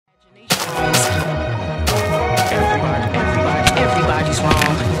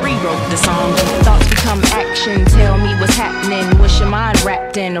come action. Tell me what's happening. What's your mind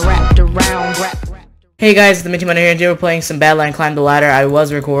wrapped in, wrapped around, Hey guys, TheMintyMiner here, and today we're playing some Badland Climb the Ladder. I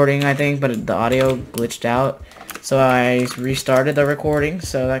was recording, I think, but the audio glitched out. So I restarted the recording,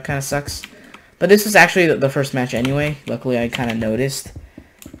 so that kind of sucks. But this is actually the first match anyway. Luckily, I kind of noticed.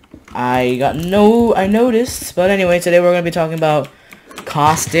 I noticed. But anyway, today we're going to be talking about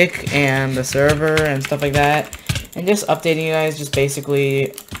Caustic and the server and stuff like that. And just updating you guys just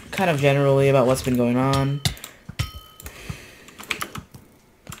basically, kind of generally about what's been going on.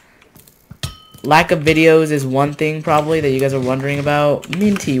 Lack of videos is one thing probably that you guys are wondering about.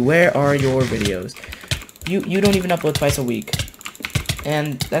 Minty, where are your videos? You don't even upload twice a week.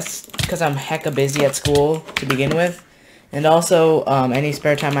 And that's because I'm hecka busy at school to begin with. And also, any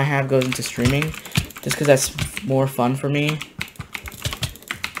spare time I have goes into streaming. Just because that's more fun for me.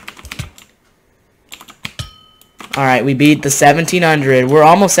 Alright, we beat the 1700. We're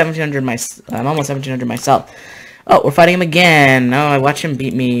almost 1700 I'm almost 1700 myself. Oh, we're fighting him again. Oh, I watch him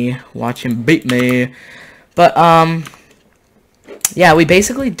beat me. Watch him beat me. But, yeah, we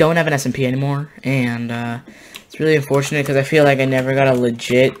basically don't have an SMP anymore. And, it's really unfortunate because I feel like I never got a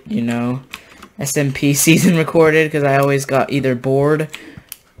legit, you know, SMP season recorded because I always got either bored.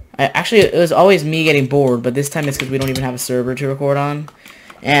 Actually, it was always me getting bored, but this time it's because we don't even have a server to record on.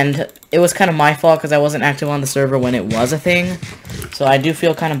 And it was kind of my fault because I wasn't active on the server when it was a thing. So I do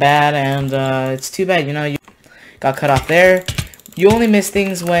feel kind of bad, and it's too bad, you know, you got cut off there. You only miss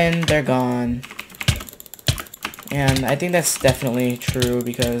things when they're gone. And I think that's definitely true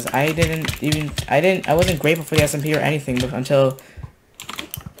because I wasn't grateful for the SMP or anything until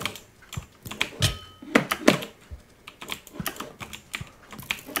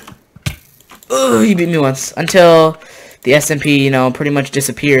he beat me once. Until the SMP, you know, pretty much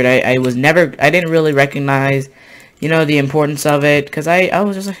disappeared. I didn't really recognize, you know, the importance of it because I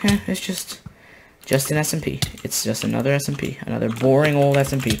was just like, it's just an SMP. It's just another SMP, another boring old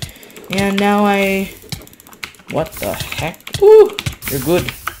SMP. And now what the heck? Ooh, you're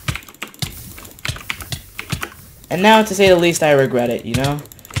good. And now, to say the least, I regret it, you know?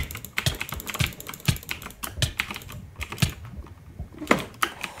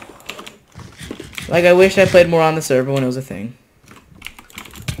 Like, I wish I played more on the server when it was a thing.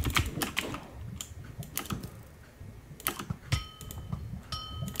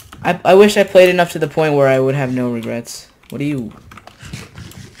 I wish I played enough to the point where I would have no regrets.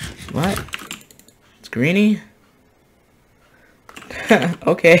 What? It's Greeny?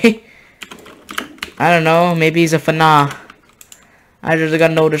 Okay. I don't know. Maybe he's a fana. I just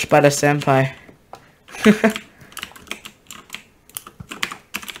got noticed by the senpai.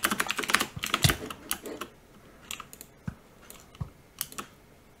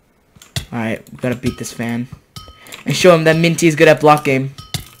 Alright, we gotta beat this fan. And show him that Minty is good at block game.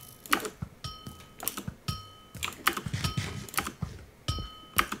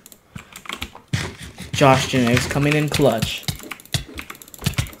 Josh Genetics coming in clutch.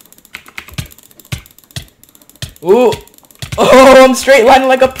 Ooh! Oh, I'm straight lining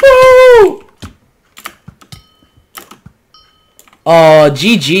like a pro! Oh,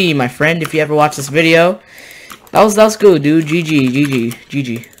 GG, my friend, if you ever watch this video. That was good, dude.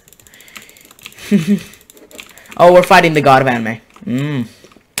 GG. Oh, we're fighting the god of anime.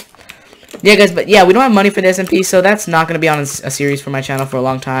 Yeah, guys, but yeah, we don't have money for the SMP, so that's not gonna be on a series for my channel for a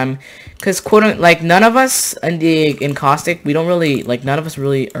long time. Cause like none of us in Caustic, we don't really none of us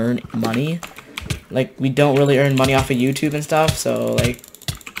really earn money. Like we don't really earn money off of YouTube and stuff. So like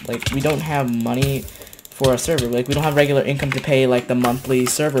we don't have money for a server. Like we don't have regular income to pay like the monthly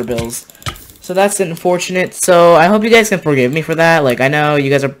server bills. So that's unfortunate. So I hope you guys can forgive me for that. Like I know you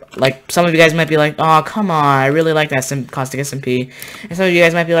guys are like some of you guys might be like, oh come on, I really like that Caustic SMP, and some of you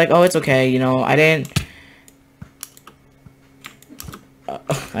guys might be like, oh it's okay, you know, I didn't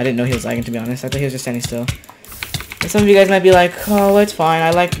know he was lagging, to be honest. I thought he was just standing still. And some of you guys might be like, oh it's fine,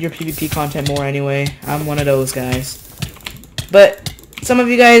 I like your PvP content more anyway. I'm one of those guys. But some of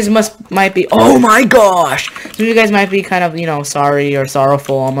you guys might be, oh my gosh! Some of you guys might be kind of, you know, sorry or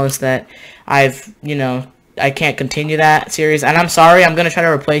sorrowful almost that you know, I can't continue that series. And I'm sorry, I'm gonna try to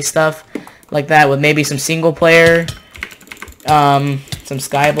replace stuff like that with maybe some single player, some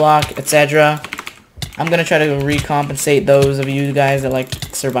skyblock, etc. I'm gonna try to recompensate those of you guys that like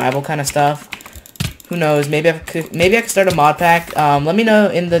survival kind of stuff. Who knows? Maybe I could start a mod pack. Let me know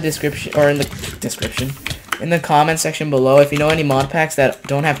in the description, or in the comment section below if you know any mod packs that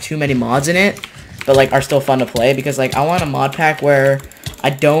don't have too many mods in it, but like are still fun to play. Because like I want a mod pack where I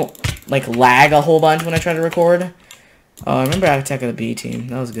don't like lag a whole bunch when I try to record. Oh, I remember Attack of the B team.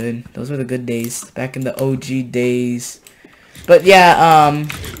 That was good. Those were the good days back in the OG days. But yeah,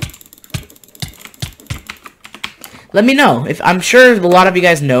 let me know. If I'm sure a lot of you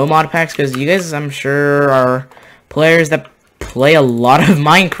guys know mod packs, because you guys, I'm sure, are players that play a lot of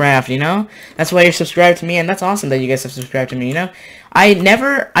Minecraft, you know? That's why you're subscribed to me, and that's awesome that you guys have subscribed to me, you know?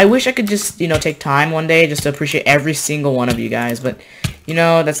 I wish I could just, you know, take time one day just to appreciate every single one of you guys, but, you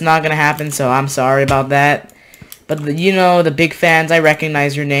know, that's not gonna happen, so I'm sorry about that. But, you know, the big fans, I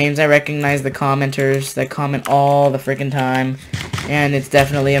recognize your names. I recognize the commenters that comment all the freaking time. And it's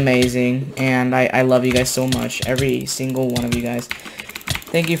definitely amazing. And I love you guys so much. Every single one of you guys.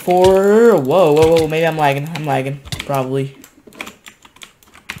 Thank you for... Whoa. Maybe I'm lagging. I'm lagging. Probably.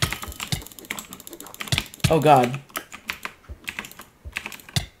 Oh, God.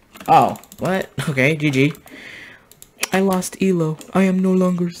 Oh, what? Okay, GG. I lost Elo. I am no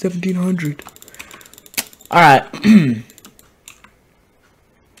longer 1700. Alright.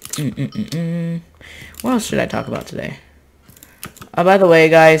 What else should I talk about today? By the way,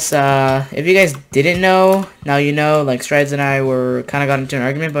 guys, if you guys didn't know, now you know, like, Stridez and I were kind of got into an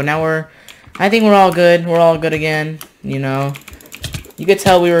argument, but now I think we're all good. We're all good again, you know. You could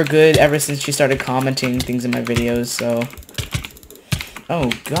tell we were good ever since she started commenting things in my videos, so. Oh,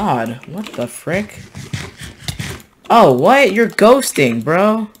 God. What the frick? Oh, what? You're ghosting,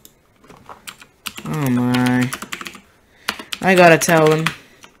 bro. Oh my. I gotta tell him.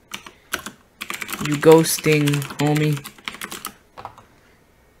 You ghosting, homie.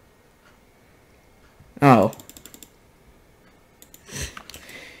 Oh.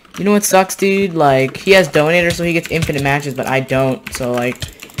 You know what sucks, dude? Like, he has Donator, so he gets infinite matches, but I don't. So, like,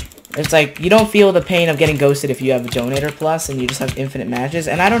 it's like, you don't feel the pain of getting ghosted if you have a Donator Plus and you just have infinite matches.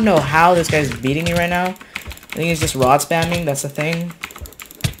 And I don't know how this guy's beating me right now. I think he's just rod spamming. That's the thing.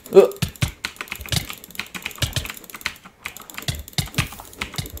 Ugh.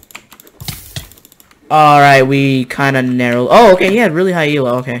 Alright, we kind of narrowed. Oh, okay, he had really high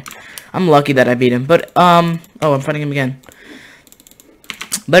elo. Okay. I'm lucky that I beat him. But, oh, I'm fighting him again.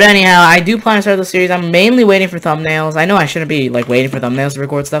 But anyhow, I do plan to start the series. I'm mainly waiting for thumbnails. I know I shouldn't be, like, waiting for thumbnails to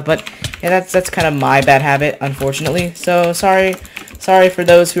record stuff, but, yeah, that's kind of my bad habit, unfortunately. So, sorry for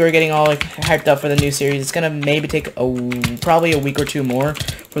those who are getting all, like, hyped up for the new series. It's gonna maybe take probably a week or two more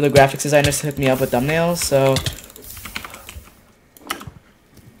for the graphics designers to hook me up with thumbnails, so...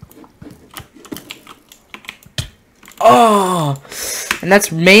 Oh, and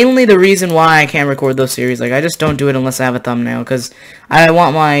that's mainly the reason why I can't record those series. Like, I just don't do it unless I have a thumbnail, because I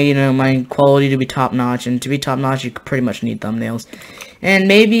want my, you know, my quality to be top-notch, and to be top-notch, you pretty much need thumbnails. And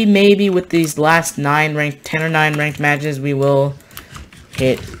maybe with these last 10 or 9 ranked matches, we will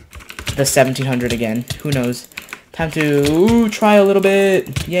hit the 1700 again. Who knows? Time to try a little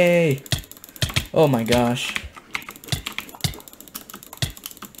bit. Yay. Oh my gosh.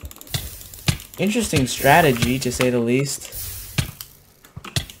 Interesting strategy, to say the least.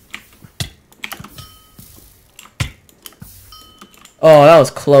 Oh, that was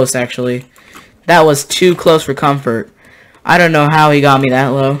close, actually. That was too close for comfort. I don't know how he got me that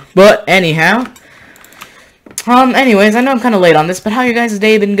low. But, anyhow. Anyways, I know I'm kind of late on this, but how your guys'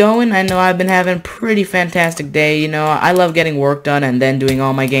 day been going? I know I've been having a pretty fantastic day, you know. I love getting work done and then doing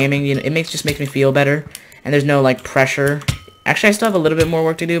all my gaming. You know, it just makes me feel better. And there's no, like, pressure. Actually, I still have a little bit more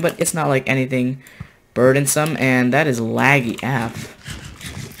work to do, but it's not, like, anything burdensome, and that is laggy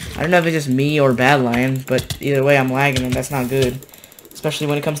AF. I don't know if it's just me or Bad Lion, but either way, I'm lagging, and that's not good. Especially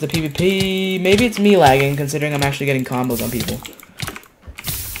when it comes to PvP. Maybe it's me lagging, considering I'm actually getting combos on people.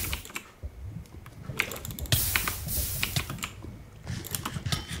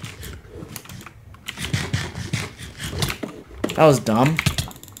 That was dumb.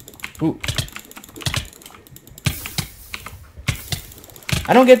 Ooh.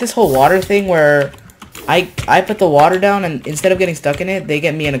 I don't get this whole water thing where I put the water down and instead of getting stuck in it, they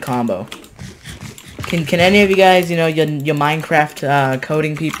get me in a combo. Can any of you guys, you know, your Minecraft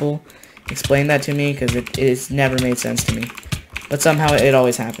coding people, explain that to me? Because it's never made sense to me. But somehow it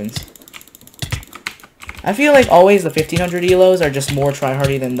always happens. I feel like always the 1500 elos are just more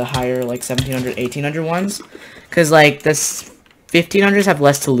tryhardy than the higher, like, 1700, 1800 ones. Because, like, this 1500s have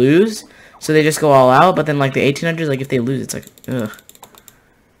less to lose, so they just go all out. But then, like, the 1800s, like, if they lose, it's like, ugh.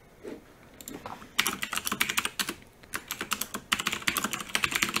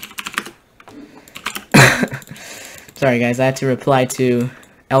 Sorry, guys, I had to reply to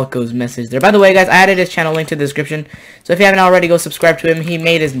Elko's message there. By the way, guys, I added his channel link to the description. So if you haven't already, go subscribe to him. He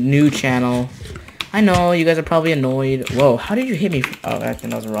made his new channel. I know, you guys are probably annoyed. Whoa, how did you hit me? Oh, I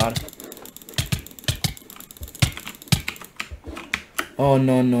think that was a rod. Oh,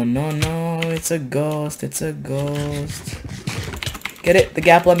 no, no, no, no. It's a ghost. It's a ghost. Get it? The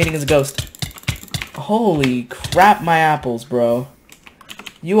Gapple I'm eating is a ghost. Holy crap, my apples, bro.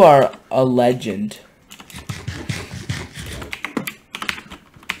 You are a legend.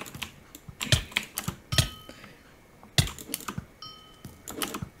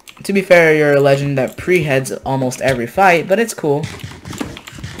 To be fair, you're a legend that pre-heads almost every fight, but it's cool.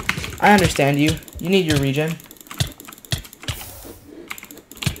 I understand you. You need your regen.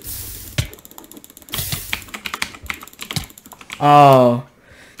 Oh,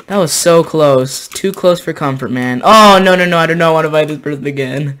 that was so close. Too close for comfort, man. Oh, no, no, no, I do not want to fight this person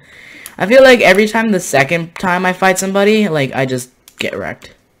again. I feel like every time the second time I fight somebody, like, I just get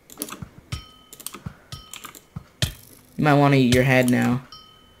wrecked. You might want to eat your head now.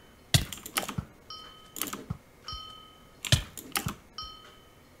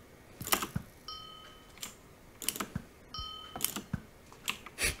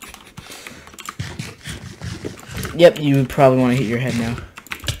 Yep, you probably want to hit your head now.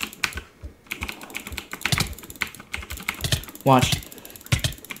 Watch.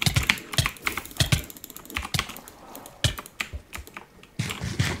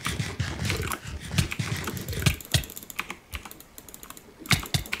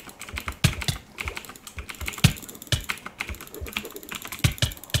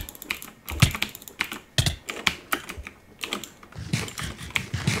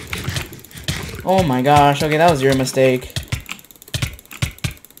 Oh my gosh, okay, that was your mistake.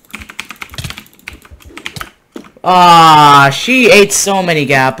 Ah, she ate so many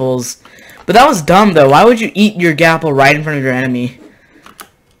gapples. But that was dumb though. Why would you eat your gapple right in front of your enemy?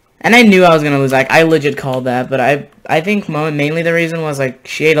 And I knew I was gonna lose. Like, I legit called that, but I think mainly the reason was like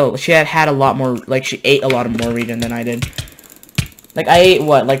she had a lot more, like she ate a lot of more regen than I did. Like, I ate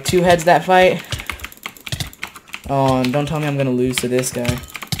what, like 2 heads that fight? Oh, and don't tell me I'm gonna lose to this guy.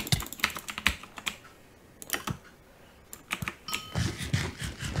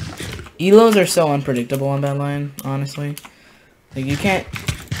 Elos are so unpredictable on that line, honestly. Like, you can't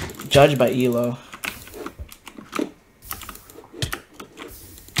judge by elo.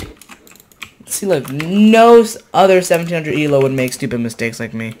 See, look, no other 1700 elo would make stupid mistakes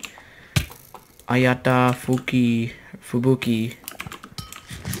like me. Ayata Fubuki.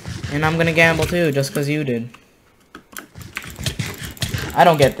 And I'm gonna gamble too, just because you did. I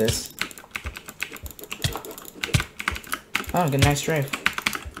don't get this. Oh, get a nice strafe.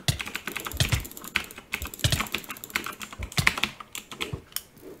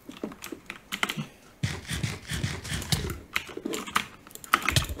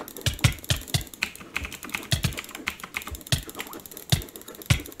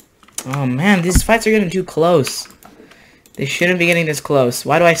 Oh man, these fights are getting too close. They shouldn't be getting this close.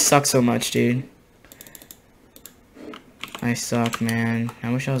 Why do I suck so much, dude? I suck, man.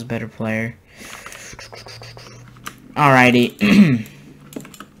 I wish I was a better player. Alrighty.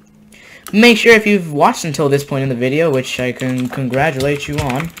 Make sure if you've watched until this point in the video, which I can congratulate you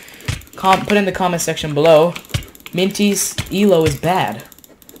on, put in the comment section below, Minty's elo is bad.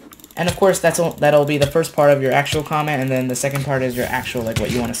 And of course, that'll be the first part of your actual comment, and then the second part is your actual, like,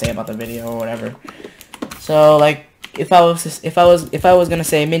 what you want to say about the video or whatever. So, like, if I was gonna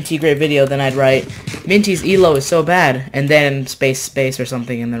say Minty great video, then I'd write Minty's elo is so bad, and then space or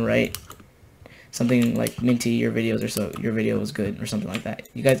something, and then write something like Minty your video was good or something like that.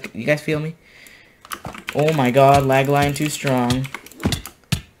 You guys feel me? Oh my God, lag line too strong.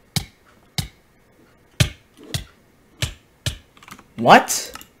 What?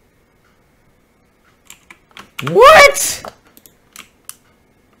 What?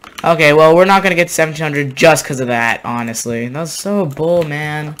 Okay, well, we're not gonna get 1700 just because of that, honestly. That was so bull,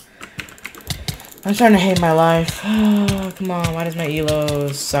 man. I'm starting to hate my life. Oh, come on, why does my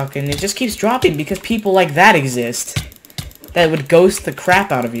elo suck? And it just keeps dropping because people like that exist. That would ghost the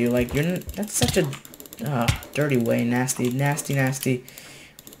crap out of you. Like, that's such a dirty way. Nasty, nasty, nasty.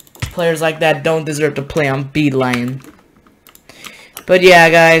 Players like that don't deserve to play on Beeline. But yeah,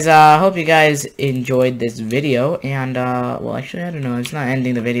 guys, I hope you guys enjoyed this video, and, well, actually, I don't know, it's not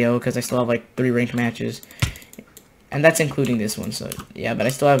ending the video, because I still have, like, 3 ranked matches, and that's including this one, so, yeah, but I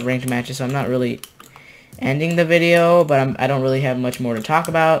still have ranked matches, so I'm not really ending the video, but I don't really have much more to talk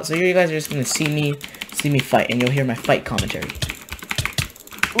about, so you guys are just gonna see me fight, and you'll hear my fight commentary.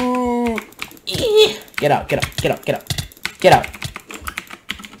 Ooh, get out, get out, get out, get out, get out.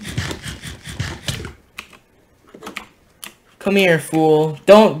 Come here, fool.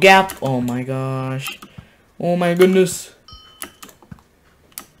 Don't gap. Oh my gosh. Oh my goodness.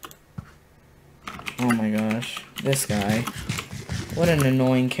 Oh my gosh. This guy. What an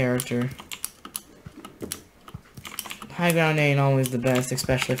annoying character. High ground ain't always the best,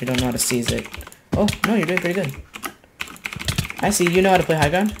 especially if you don't know how to seize it. Oh, no, you're doing pretty good. I see. You know how to play high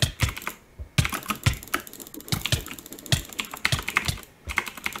ground?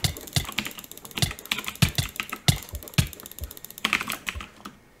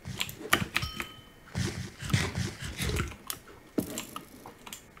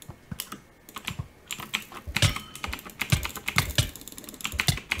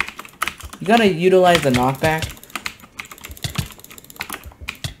 You gotta utilize the knockback.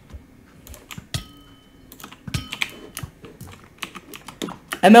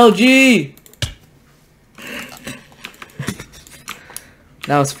 MLG!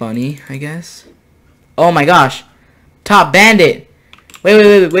 That was funny, I guess. Oh my gosh. Top Bandit! Wait.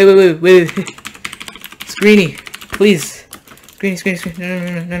 Screeny, please.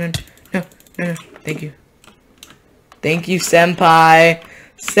 Screeny. No. Thank you. Thank you, Senpai.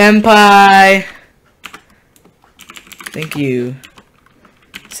 Thank you.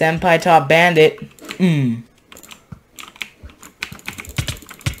 Senpai Top Bandit.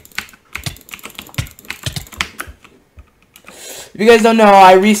 If you guys don't know,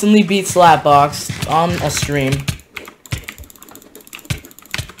 I recently beat Slapbox on a stream.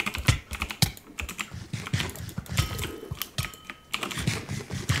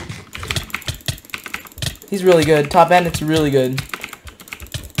 He's really good. Top Bandit's really good.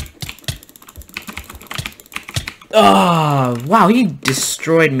 Oh, wow, he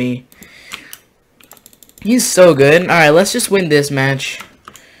destroyed me. He's so good. Alright, let's just win this match.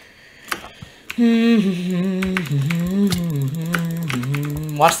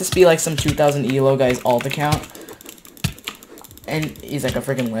 Watch this be like some 2000 ELO guy's alt account. And he's like a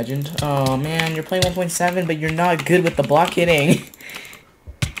freaking legend. Oh man, you're playing 1.7, but you're not good with the block hitting.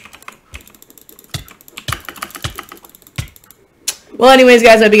 Well, anyways,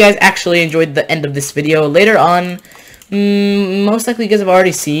 guys, I hope you guys actually enjoyed the end of this video. Later on, most likely you guys have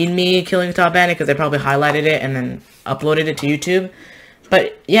already seen me killing Top Bandit because I probably highlighted it and then uploaded it to YouTube.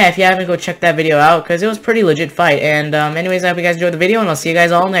 But yeah, if you haven't, go check that video out because it was a pretty legit fight. And anyways, I hope you guys enjoyed the video, and I'll see you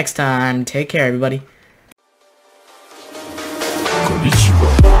guys all next time. Take care, everybody.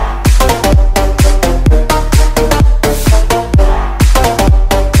 Konnichiwa.